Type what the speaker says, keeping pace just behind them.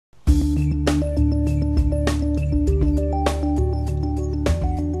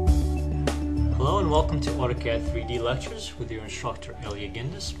welcome to AutoCAD 3D Lectures with your instructor Elia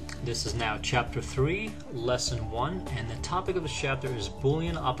Gindis. This is now Chapter 3, Lesson 1, and the topic of this chapter is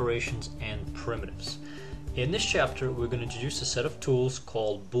Boolean operations and primitives. In this chapter, we're going to introduce a set of tools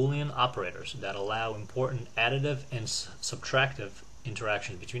called Boolean operators that allow important additive and subtractive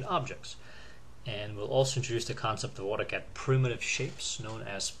interactions between objects. And we'll also introduce the concept of AutoCAD primitive shapes, known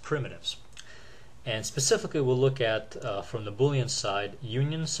as primitives. And specifically, we'll look at, from the Boolean side,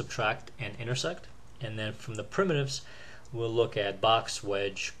 union, subtract, and intersect. And then from the primitives, we'll look at box,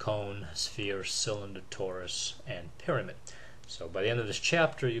 wedge, cone, sphere, cylinder, torus, and pyramid. So by the end of this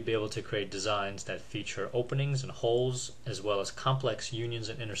chapter, you'll be able to create designs that feature openings and holes, as well as complex unions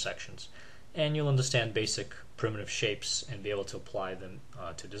and intersections. And you'll understand basic primitive shapes and be able to apply them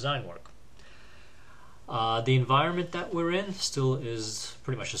to design work. The environment that we're in still is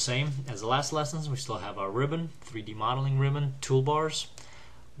pretty much the same as the last lessons. We still have our ribbon, 3D modeling ribbon, toolbars.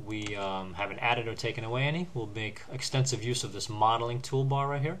 We haven't added or taken away any. We'll make extensive use of this modeling toolbar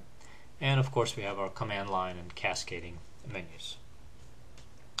right here. And of course we have our command line and cascading menus.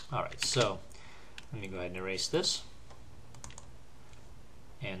 Alright, so let me go ahead and erase this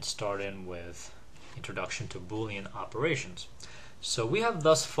and start in with Introduction to Boolean Operations. So we have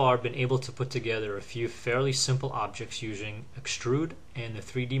thus far been able to put together a few fairly simple objects using extrude and the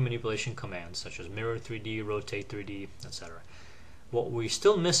 3D manipulation commands such as mirror 3D, rotate 3D, etc. What we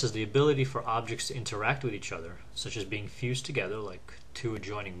still miss is the ability for objects to interact with each other, such as being fused together, like two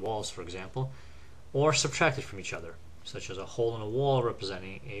adjoining walls for example, or subtracted from each other, such as a hole in a wall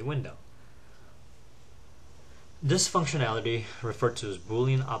representing a window. This functionality, referred to as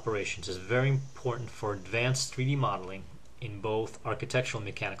Boolean operations, is very important for advanced 3D modeling in both architectural and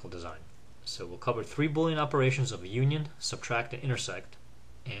mechanical design. So we'll cover 3 Boolean operations of union, subtract, and intersect,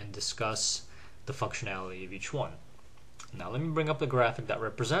 and discuss the functionality of each one. Now let me bring up the graphic that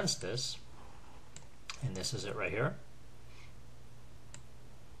represents this, and this is it right here.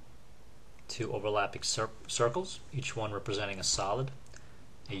 2 overlapping circles, each one representing a solid,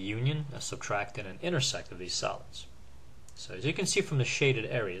 a union, a subtract, and an intersect of these solids. So as you can see from the shaded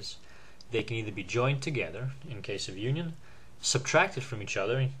areas, they can either be joined together in case of union, subtracted from each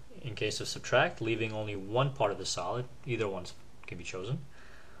other in case of subtract, leaving only one part of the solid, either one can be chosen,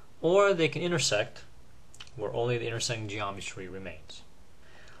 or they can intersect where only the intersecting geometry remains.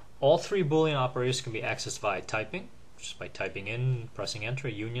 All 3 Boolean operators can be accessed via typing, just by typing in, pressing enter,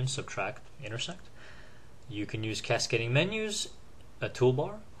 union, subtract, intersect. You can use cascading menus, a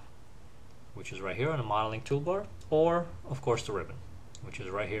toolbar, which is right here on a modeling toolbar, or of course the ribbon, which is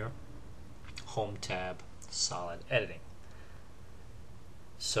right here, home tab, solid editing.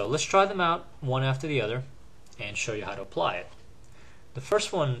 So let's try them out one after the other and show you how to apply it. The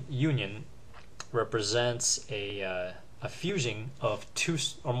first one, union, represents a fusing of 2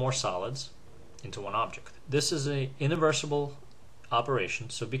 or more solids into one object. This is an irreversible operation,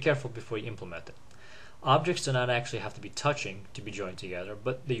 so be careful before you implement it. Objects do not actually have to be touching to be joined together,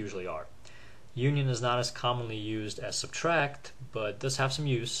 but they usually are. Union is not as commonly used as subtract, but does have some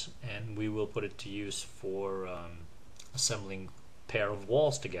use, and we will put it to use for assembling a pair of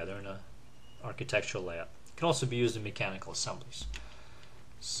walls together in an architectural layout. It can also be used in mechanical assemblies.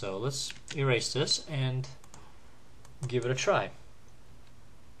 So let's erase this and give it a try.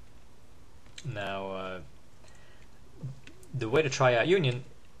 Now, the way to try out union,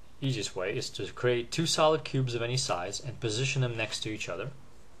 easiest way, is to create 2 solid cubes of any size and position them next to each other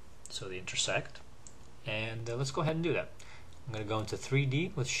so they intersect. And let's go ahead and do that. I'm going to go into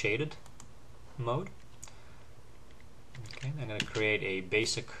 3D with shaded mode. Okay, I'm going to create a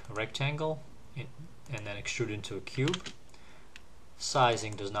basic rectangle and then extrude into a cube.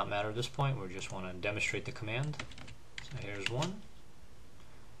 Sizing does not matter at this point. We just want to demonstrate the command. So here's one,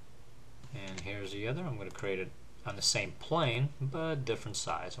 and here's the other. I'm going to create it on the same plane, but different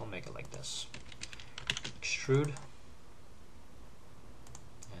size. I'll make it like this. Extrude,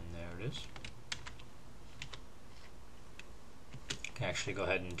 and there it is. You can actually go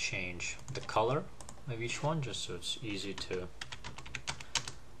ahead and change the color of each one, just so it's easy to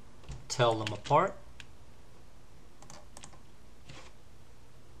tell them apart.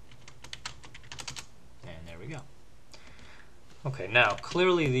 And there we go. Okay, now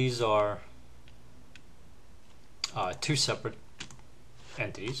clearly these are 2 separate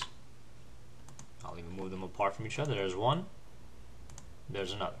entities. I'll even move them apart from each other. There's one,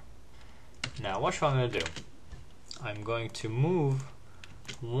 there's another. Now watch what I'm going to do. I'm going to move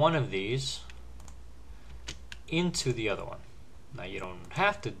one of these into the other one. Now you don't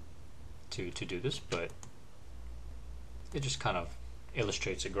have to do this, but it just kind of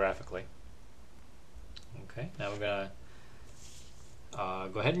illustrates it graphically. Okay, now we're going to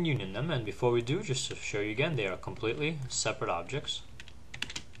go ahead and union them, and before we do, just to show you again, they are completely separate objects.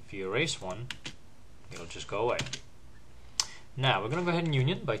 If you erase one, it'll just go away. Now we're going to go ahead and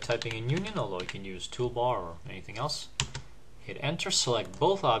union by typing in union, although you can use toolbar or anything else. Hit enter, select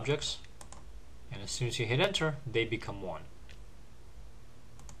both objects, and as soon as you hit enter, they become one.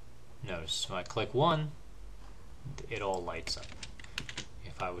 Notice when I click one, it all lights up.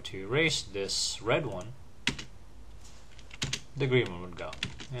 If I were to erase this red one, the green one would go.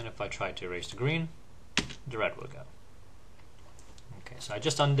 And if I tried to erase the green, the red would go. Okay, so I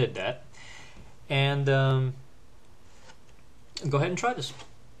just undid that. And go ahead and try this.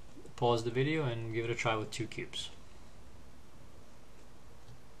 Pause the video and give it a try with 2 cubes.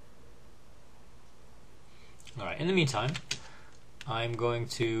 Alright, in the meantime, I'm going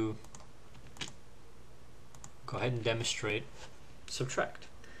to go ahead and demonstrate subtract.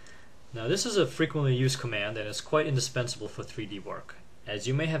 Now this is a frequently used command and is quite indispensable for 3D work. As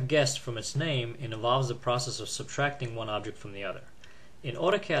you may have guessed from its name, it involves the process of subtracting one object from the other. In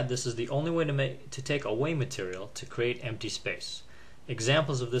AutoCAD, this is the only way to take away material to create empty space.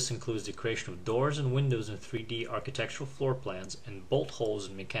 Examples of this include the creation of doors and windows in 3D architectural floor plans and bolt holes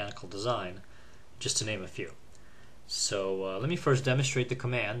in mechanical design, just to name a few. So let me first demonstrate the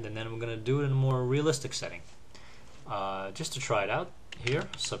command, and then we're going to do it in a more realistic setting. Just to try it out, here,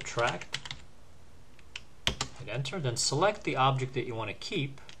 subtract, hit enter, then select the object that you want to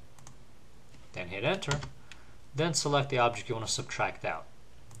keep, then hit enter, then select the object you want to subtract out.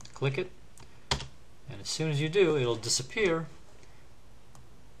 Click it, and as soon as you do, it'll disappear,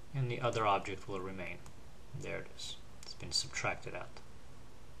 and the other object will remain. There it is. It's been subtracted out.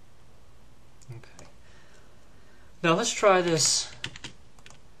 Okay. Now let's try this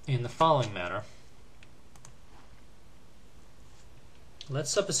in the following manner.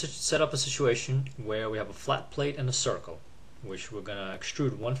 Let's set up a situation where we have a flat plate and a circle, which we're going to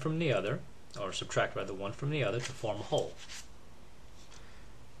extrude one from the other, or subtract rather one from the other to form a hole.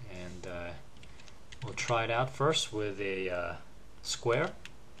 And we'll try it out first with a square.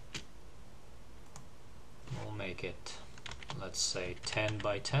 We'll make it, let's say, 10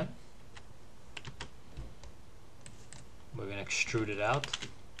 by 10. We're going to extrude it out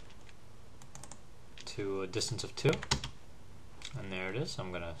to a distance of 2. And there it is.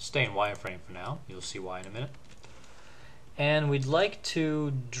 I'm going to stay in wireframe for now. You'll see why in a minute. And we'd like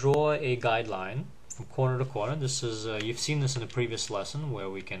to draw a guideline from corner to corner. This is you've seen this in a previous lesson where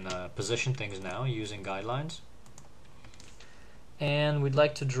we can position things now using guidelines. And we'd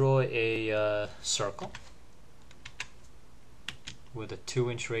like to draw a circle with a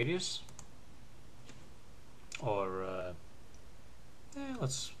 2-inch radius. Or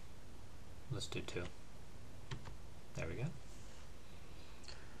let's do 2. There we go.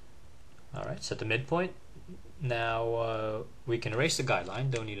 Alright, set the midpoint. Now we can erase the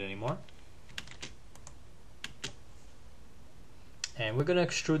guideline, don't need it anymore. And we're going to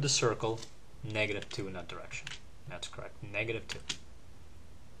extrude the circle -2 in that direction. That's correct, -2.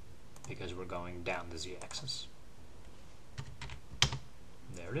 Because we're going down the z-axis.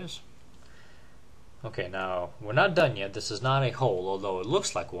 There it is. Okay, now we're not done yet. This is not a hole, although it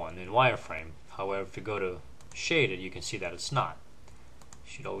looks like one in wireframe. However, if you go to shade it, you can see that it's not.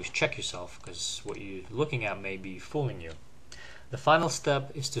 You should always check yourself, because what you're looking at may be fooling you. The final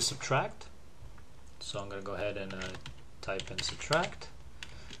step is to subtract. So I'm going to go ahead and type in subtract.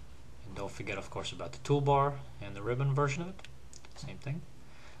 And don't forget, of course, about the toolbar and the ribbon version of it. Same thing.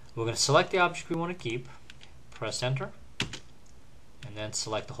 We're going to select the object we want to keep, press enter, and then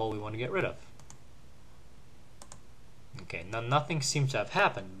select the hole we want to get rid of. Okay, now nothing seems to have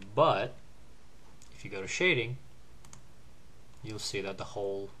happened, but if you go to shading, you'll see that the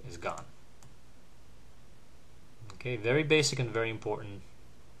hole is gone. Okay, very basic and very important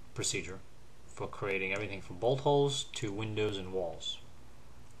procedure for creating everything from bolt holes to windows and walls.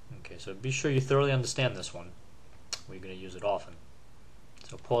 Okay, so be sure you thoroughly understand this one. We're going to use it often.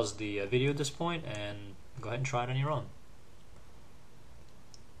 So pause the video at this point and go ahead and try it on your own.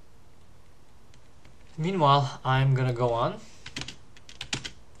 Meanwhile, I'm going to go on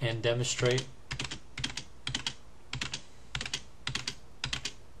and demonstrate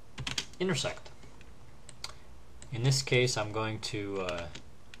intersect. In this case, I'm going to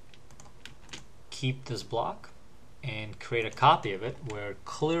keep this block and create a copy of it where it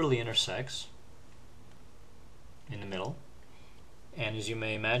clearly intersects in the middle. And as you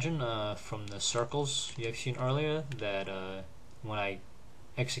may imagine from the circles you have seen earlier, that when I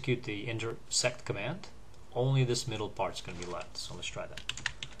execute the intersect command, only this middle part is going to be left. So let's try that.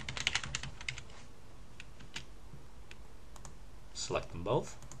 Select them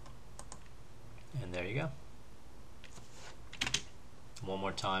both, and there you go. one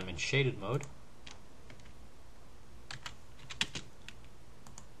more time in shaded mode.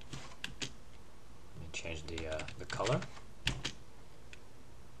 Let me change the color.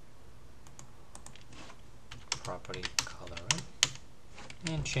 Property color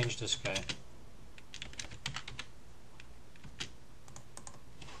in, and change this guy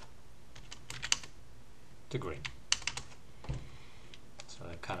to green. So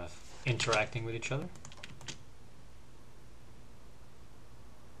they're kind of interacting with each other.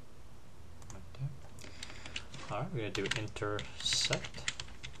 Right there. Alright, we're going to do intersect.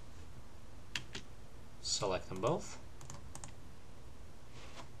 Select them both.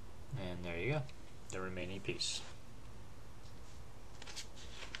 And there you go, the remaining piece.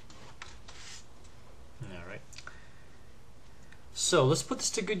 Alright. So let's put this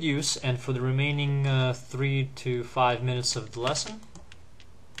to good use, and for the remaining 3 to 5 minutes of the lesson,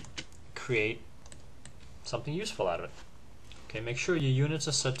 create something useful out of it. Okay, make sure your units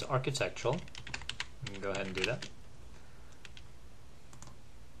are set to architectural. You can go ahead and do that.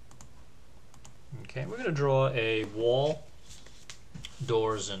 Okay, we're going to draw a wall,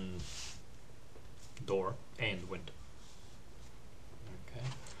 doors, and door and window. Okay,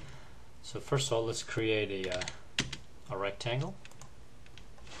 so first of all, let's create a rectangle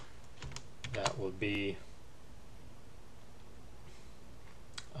that will be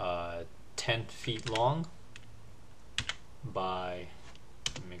 10 feet long by,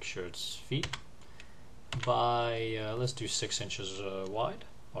 make sure it's feet, by let's do 6 inches wide,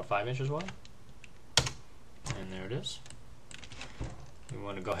 or 5 inches wide, and there it is. We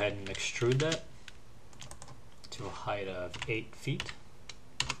want to go ahead and extrude that to a height of 8 feet,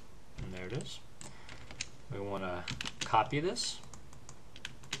 and there it is. We want to copy this,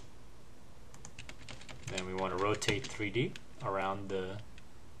 then we want to rotate 3D around the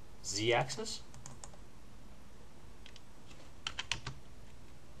Z-axis,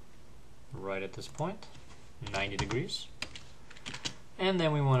 right at this point, 90 degrees, and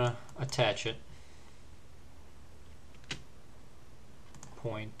then we want to attach it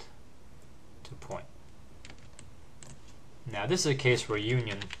point to point. Now this is a case where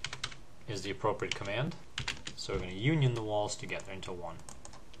union is the appropriate command, so we're going to union the walls together into one,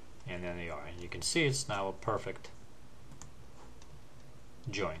 and there they are, and you can see it's now a perfect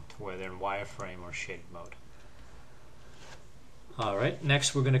joint, whether in wireframe or shaded mode. Alright,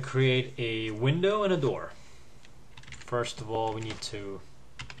 next we're going to create a window and a door. First of all, we need to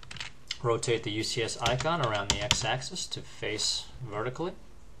rotate the UCS icon around the x-axis to face vertically,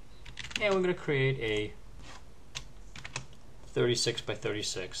 and we're going to create a 36 by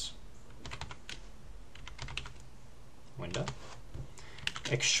 36 window.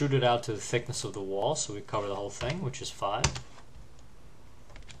 Extrude it out to the thickness of the wall so we cover the whole thing, which is 5.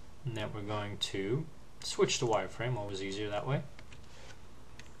 And then we're going to switch to wireframe, always easier that way.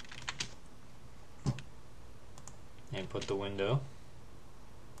 And put the window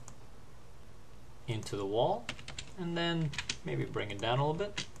into the wall, and then maybe bring it down a little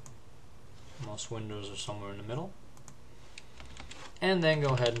bit. Most windows are somewhere in the middle. And then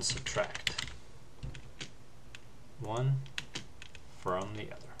go ahead and subtract one from the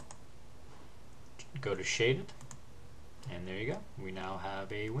other. Go to shaded, and there you go. We now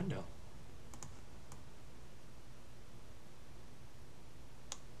have a window.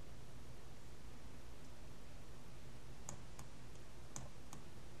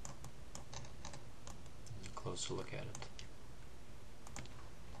 Closer look at it.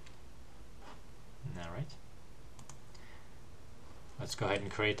 Alright. Let's go ahead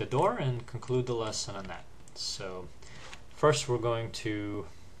and create the door and conclude the lesson on that. So first we're going to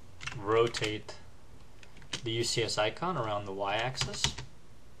rotate the UCS icon around the y-axis,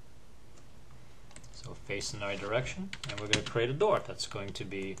 so face in the right direction, and we're going to create a door that's going to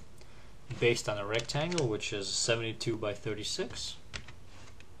be based on a rectangle, which is 72 by 36.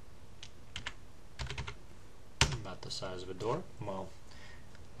 Not the size of a door. Well,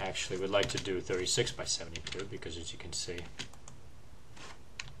 actually we'd like to do 36 by 72 because, as you can see,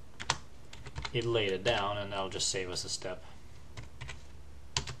 it laid it down, and that'll just save us a step.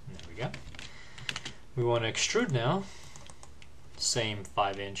 And there we go. We want to extrude now, same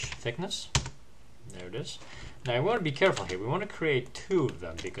 5-inch thickness. There it is. Now we want to be careful here. We want to create 2 of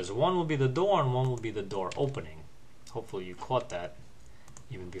them because one will be the door and one will be the door opening. Hopefully you caught that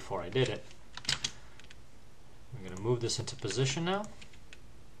even before I did it. We're going to move this into position now,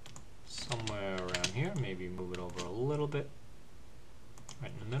 somewhere around here. Maybe move it over a little bit,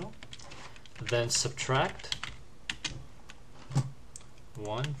 right in the middle. Then subtract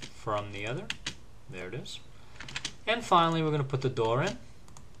one from the other. There it is. And finally we're going to put the door in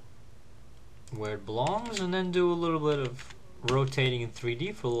where it belongs, and then do a little bit of rotating in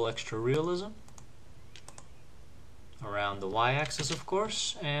 3D for a little extra realism. Around the y-axis, of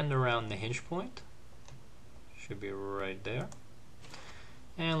course, and around the hinge point. Should be right there.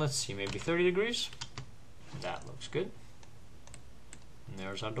 And let's see, maybe 30 degrees. That looks good. And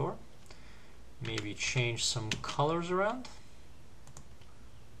there's our door. Maybe change some colors around.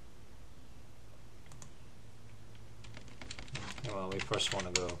 Well, we first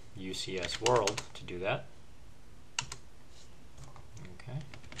want to go UCS World to do that. Okay,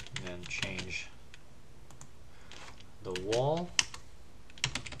 and then change the wall.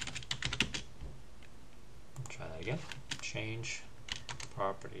 Try that again. Change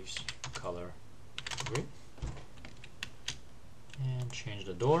properties, color green, and change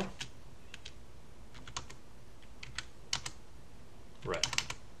the door red.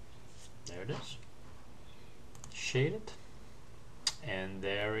 There it is. Shade it, and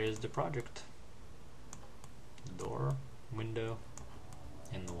there is the project. Door, window,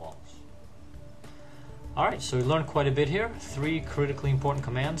 and the walls. Alright, so we learned quite a bit here. 3 critically important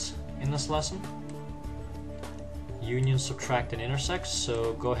commands in this lesson. Union, subtract, and intersect.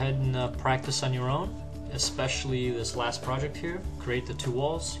 So go ahead and practice on your own, especially this last project here. Create the 2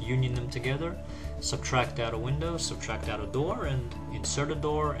 walls, union them together, subtract out a window, subtract out a door, and insert a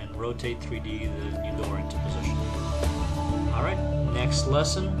door, and rotate 3D the new door into position. Alright, next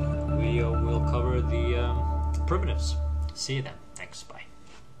lesson we will cover the primitives. See you then.